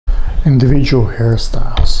Individual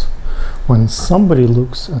hairstyles. When somebody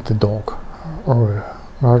looks at the dog, or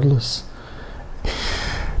regardless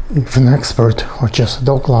if an expert or just a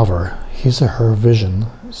dog lover, his or her vision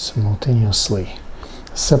simultaneously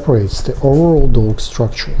separates the overall dog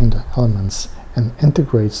structure into elements and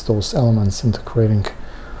integrates those elements into creating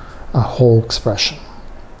a whole expression.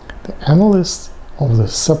 The analysis of the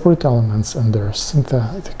separate elements and their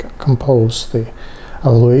synthetic compose the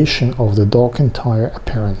evaluation of the dog's entire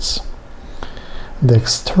appearance. The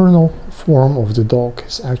external form of the dog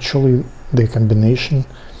is actually the combination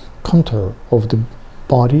contour of the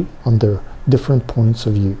body under different points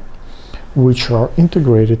of view, which are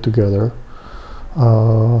integrated together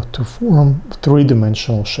to form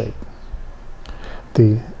three-dimensional shape.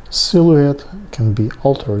 The silhouette can be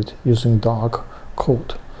altered using dog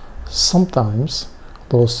coat. Sometimes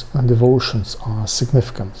those devotions are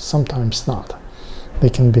significant, sometimes not. They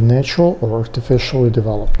can be natural or artificially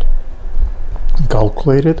developed,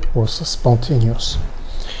 calculated or spontaneous.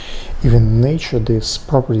 Even in nature, these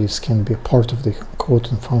properties can be part of the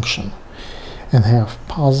coating function and have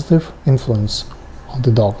positive influence on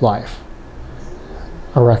the dog life.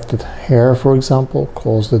 Erected hair, for example,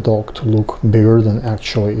 cause the dog to look bigger than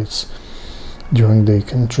actually it's during the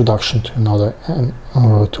introduction to another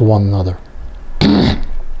to one another.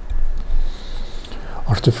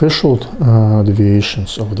 Artificial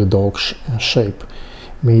deviations of the dog shape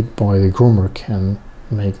made by the groomer can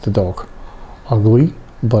make the dog ugly,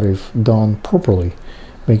 but if done properly,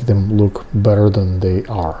 make them look better than they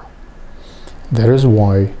are. That is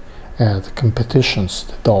why at competitions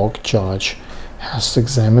the dog judge has to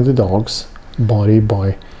examine the dog's body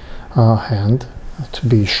by hand to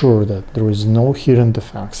be sure that there is no hidden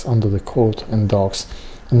defects under the coat and dog's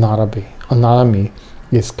anatomy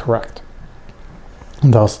is correct.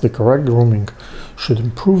 Thus, the correct grooming should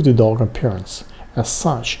improve the dog appearance. As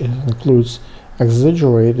such, it includes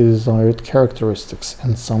exaggerated desired characteristics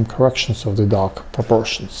and some corrections of the dog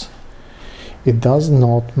proportions. It does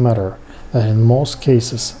not matter that in most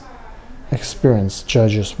cases experienced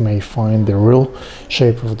judges may find the real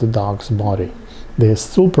shape of the dog's body. They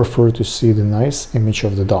still prefer to see the nice image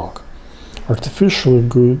of the dog. Artificially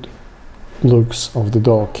good looks of the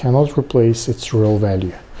dog cannot replace its real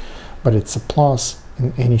value, but it's a plus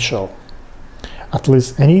in any show. At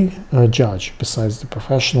least any judge, besides the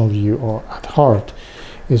professional view or at heart,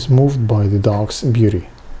 is moved by the dog's beauty.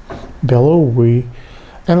 Below we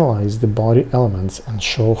analyze the body elements and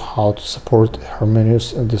show how to support the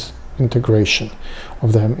harmonious integration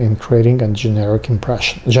of them in creating a general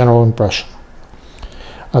impression.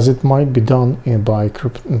 As it might be done by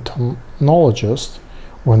cryptonologists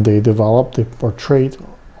when they develop the portrait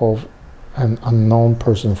of an unknown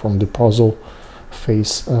person from the puzzle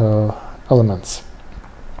face elements.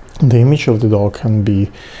 The image of the dog can be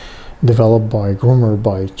developed by a groomer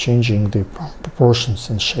by changing the proportions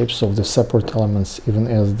and shapes of the separate elements even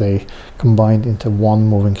as they combine into one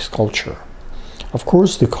moving sculpture. Of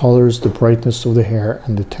course, the colors, the brightness of the hair,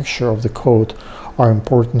 and the texture of the coat are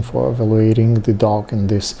important for evaluating the dog, and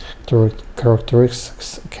these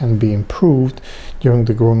characteristics can be improved during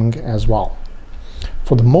the grooming as well.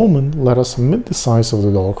 For the moment, let us omit the size of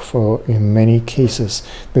the dog, for in many cases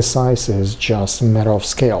the size is just a matter of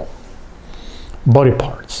scale. Body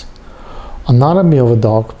parts. Anatomy of a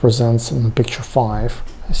dog presents in picture 5,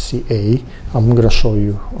 CA. I'm going to show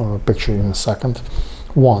you a picture in a second.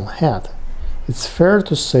 1. Head. It's fair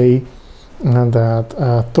to say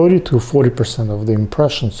that 30 to 40% of the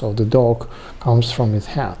impressions of the dog comes from its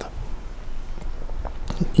head.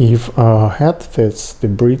 If a head fits the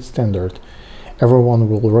breed standard, everyone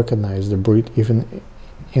will recognize the breed even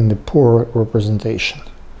in the poor representation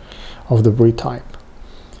of the breed type.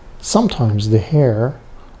 Sometimes the hair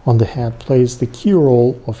on the head plays the key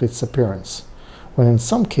role of its appearance, when in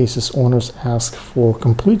some cases owners ask for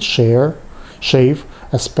complete shave,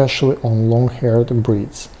 especially on long-haired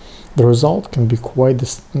breeds. The result can be quite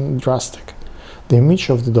drastic. The image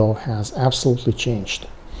of the dog has absolutely changed.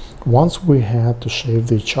 Once we had to shave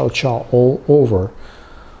the Chow Chow all over.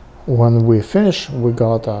 When we finished, we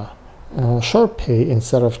got a Shar Pei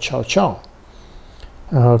instead of Chow Chow.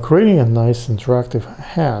 Creating a nice interactive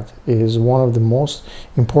head is one of the most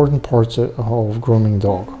important parts of grooming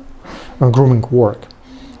work.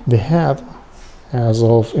 The head, as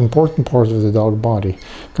of important part of the dog body,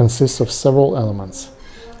 consists of several elements.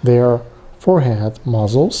 They are forehead,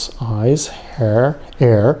 muzzles, eyes, hair,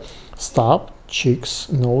 stop, cheeks,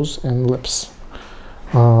 nose, and lips.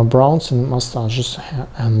 Browns and mustaches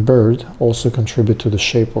and beard also contribute to the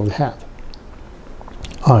shape of the head.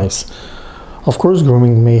 Eyes. Of course,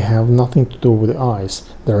 grooming may have nothing to do with the eyes,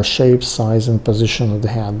 their shape, size, and position of the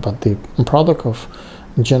head, but the product of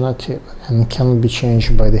genotype and cannot be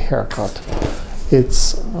changed by the haircut.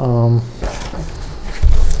 It's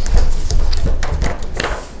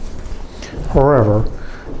however,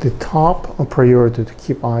 the top priority to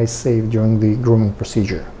keep eyes safe during the grooming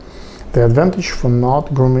procedure. The advantage for not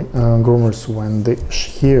groomers when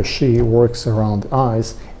he or she works around the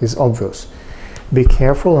eyes is obvious. Be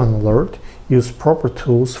careful and alert. Use proper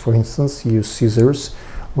tools. For instance, use scissors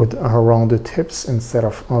with rounded tips instead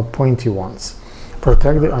of pointy ones.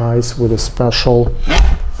 Protect the eyes with a special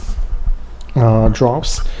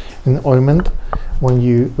drops and ointment when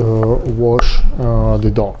you wash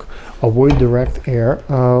the dog. Avoid direct air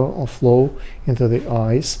flow into the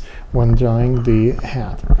eyes when drying the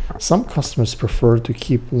head. Some customers prefer to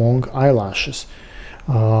keep long eyelashes.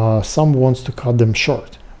 Some wants to cut them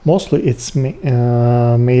short. Mostly it's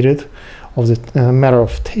matter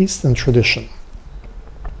of taste and tradition.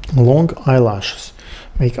 Long eyelashes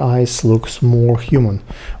make eyes look more human,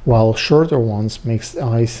 while shorter ones makes the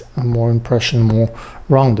eyes more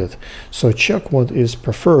rounded. So check what is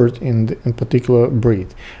preferred in particular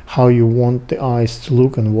breed, how you want the eyes to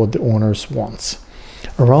look and what the owners wants.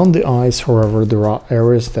 Around the eyes, however, there are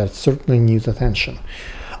areas that certainly need attention.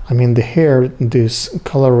 I mean the hair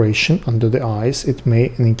discoloration under the eyes. It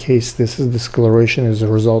may, in case this discoloration is a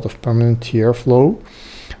result of permanent tear flow,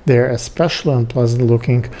 they are especially unpleasant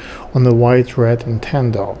looking on the white, red, and tan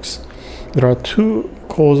dogs. There are two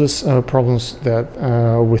causes problems that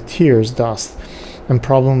with tears, dust, and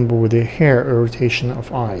problem with the hair irritation of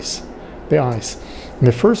the eyes. In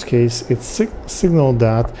the first case, it signaled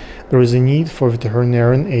that there is a need for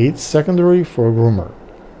veterinarian aid, secondary for a groomer.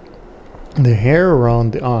 The hair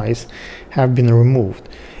around the eyes have been removed.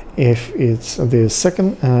 If it's the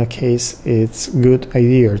second case, it's a good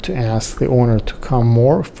idea to ask the owner to come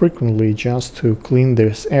more frequently just to clean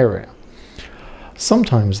this area.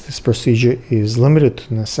 Sometimes this procedure is limited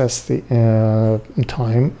to necessity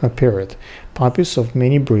time period. Puppies of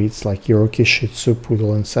many breeds like Yorkie, Shih Tzu,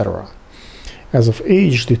 Poodle, etc. As of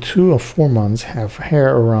age, the 2 or 4 months have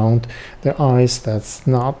hair around the eyes that's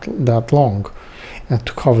not that long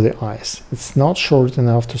to cover the eyes. It's not short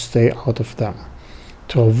enough to stay out of them.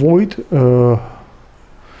 To avoid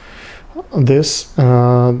this,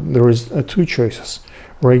 there is 2 choices: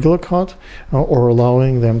 regular cut or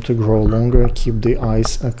allowing them to grow longer, keep the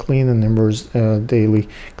eyes clean, and members daily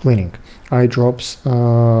cleaning. Eye drops,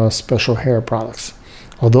 special hair products.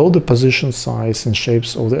 Although the position, size, and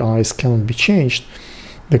shapes of the eyes cannot be changed,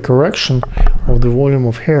 the correction of the volume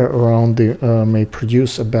of hair around the may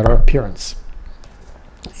produce a better appearance.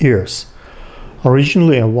 Ears.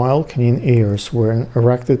 Originally, wild canine ears were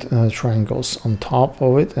erected triangles on top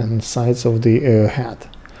of it and sides of the head.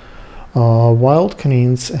 Wild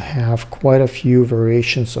canines have quite a few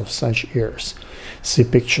variations of such ears. See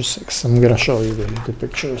picture 6. I'm gonna show you the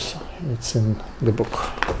pictures. It's in the book,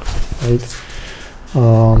 right?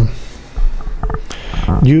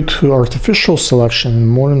 Due to artificial selection in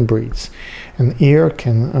modern breeds, an ear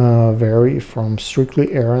can vary from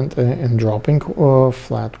strictly errant and dropping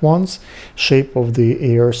flat ones. Shape of the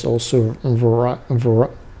ears also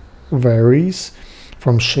varies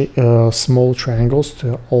from small triangles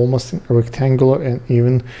to almost rectangular and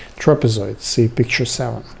even trapezoid. See picture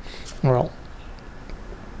 7. Well,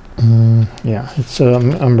 yeah, it's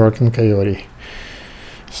American Coyote.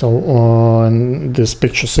 So and this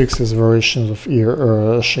picture 6 is variations of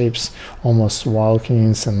ear shapes, almost wild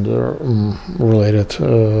canines and related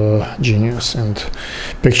genus. And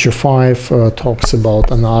picture 5 talks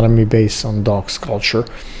about anatomy based on dog culture,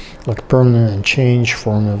 like permanent and change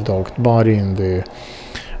form of dog body, and the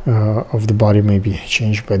of the body may be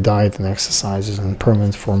changed by diet and exercises, and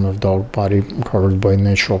permanent form of dog body covered by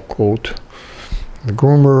natural coat. The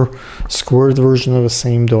groomer, squared version of the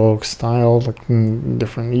same dog, style, like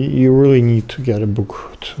different. You really need to get a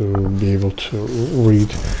book to be able to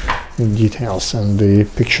read in details. And the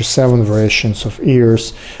picture 7 variations of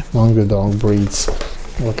ears among the dog breeds.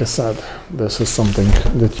 Like I said, this is something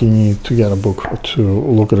that you need to get a book to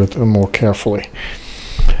look at it more carefully.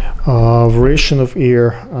 Variation of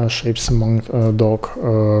ear shapes among dog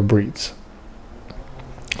breeds.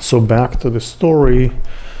 So back to the story.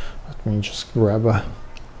 Let me just grab a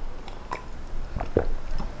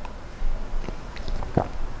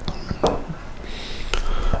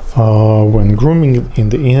when grooming in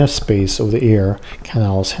the inner space of the ear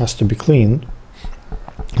canals has to be cleaned,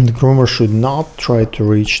 the groomer should not try to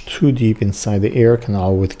reach too deep inside the ear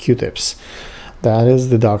canal with Q-tips. That is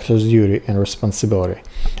the doctor's duty and responsibility,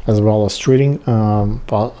 as well as treating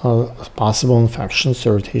possible infections,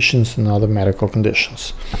 irritations, and other medical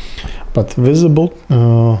conditions. But visible,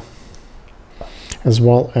 as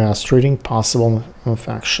well as treating possible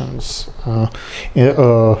infections, but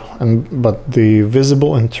the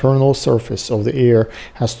visible internal surface of the ear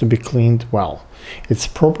has to be cleaned well. It's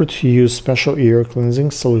proper to use special ear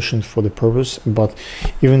cleansing solution for the purpose, but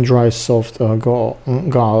even dry soft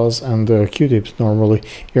gauze and Q-tips, normally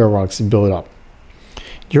earwax, build up.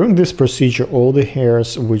 During this procedure, all the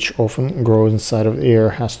hairs which often grow inside of the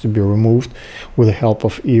ear has to be removed with the help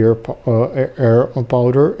of air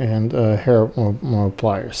powder and hair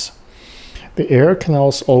pliers. The ear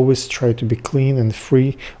canals always try to be clean and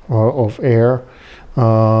free of air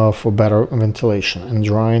for better ventilation, and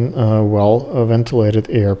drying well-ventilated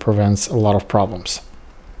air prevents a lot of problems.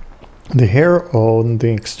 The hair on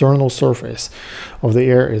the external surface of the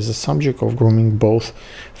ear is a subject of grooming both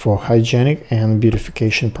for hygienic and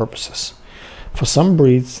beautification purposes. For some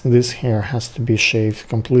breeds, this hair has to be shaved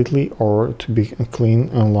completely or to be clean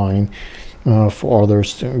and line. For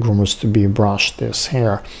others, groomers to be brush this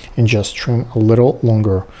hair and just trim a little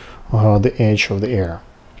longer the edge of the ear.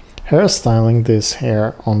 Hairstyling this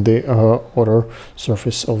hair on the outer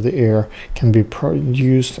surface of the ear can be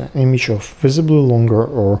produced an image of visibly longer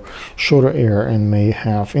or shorter ear and may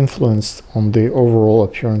have influence on the overall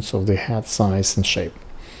appearance of the head size and shape.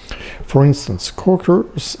 For instance,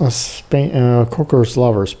 Cockers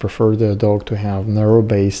lovers prefer their dog to have narrow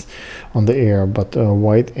base on the ear but a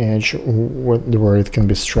wide edge where it can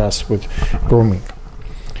be stressed with grooming.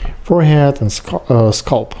 Forehead and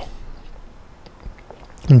scalp.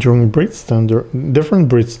 During different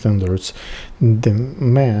breed standards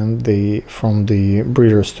demand from the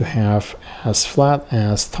breeders to have as flat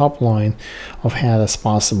as top line of head as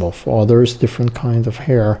possible. For others, different kinds of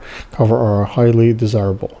hair cover are highly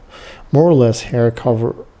desirable. More or less hair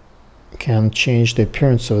cover can change the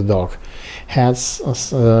appearance of the dog. Head's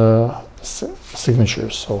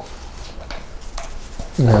signatures. So,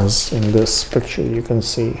 as in this picture, you can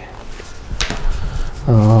see.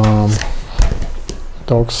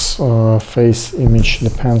 Dog's face image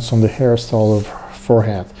depends on the hairstyle of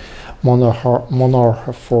forehead,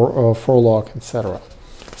 monarch, forelock, etc.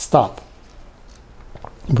 Stop.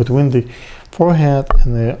 Between the forehead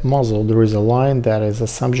and the muzzle, there is a line that is a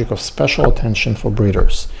subject of special attention for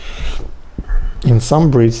breeders. In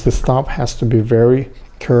some breeds, the stop has to be very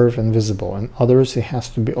curved and visible, and others it has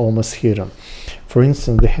to be almost hidden. For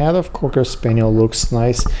instance, the head of Cocker Spaniel looks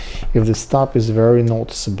nice if the stop is very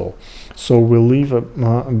noticeable. So we'll leave a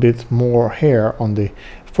bit more hair on the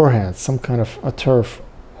forehead, some kind of a turf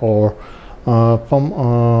or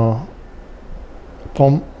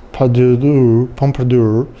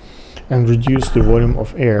pompadour, and reduce the volume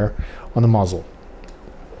of air on the muzzle.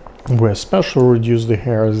 We especially reduce the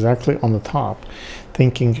hair exactly on the top,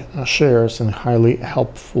 thinking shears and highly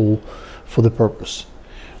helpful for the purpose.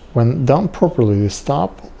 When done properly, the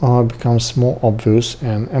stop becomes more obvious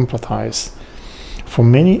and emphasized. For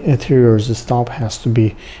many interiors, the stop has to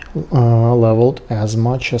be leveled as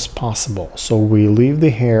much as possible, so we leave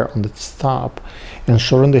the hair on the stop and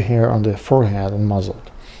shorten the hair on the forehead and muzzle.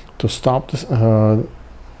 To stop this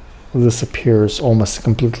disappears almost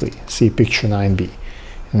completely. See picture 9b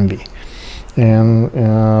and B. And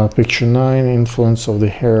picture 9, influence of the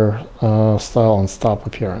hair style on stop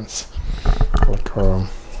appearance.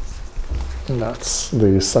 That's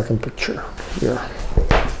the second picture here.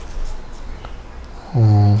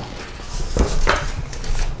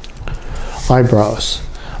 Eyebrows.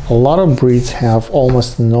 A lot of breeds have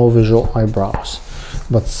almost no visual eyebrows,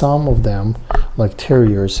 but some of them, like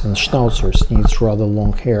terriers and schnauzers, needs rather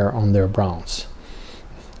long hair on their brows.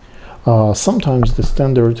 Sometimes the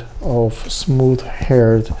standard of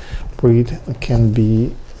smooth-haired breed can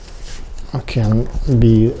be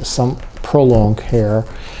some prolonged hair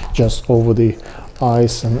just over the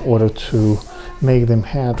eyes in order to make them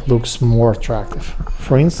head looks more attractive.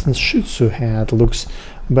 For instance, Shih Tzu head looks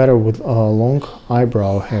better with long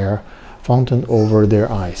eyebrow hair fountain over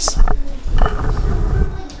their eyes.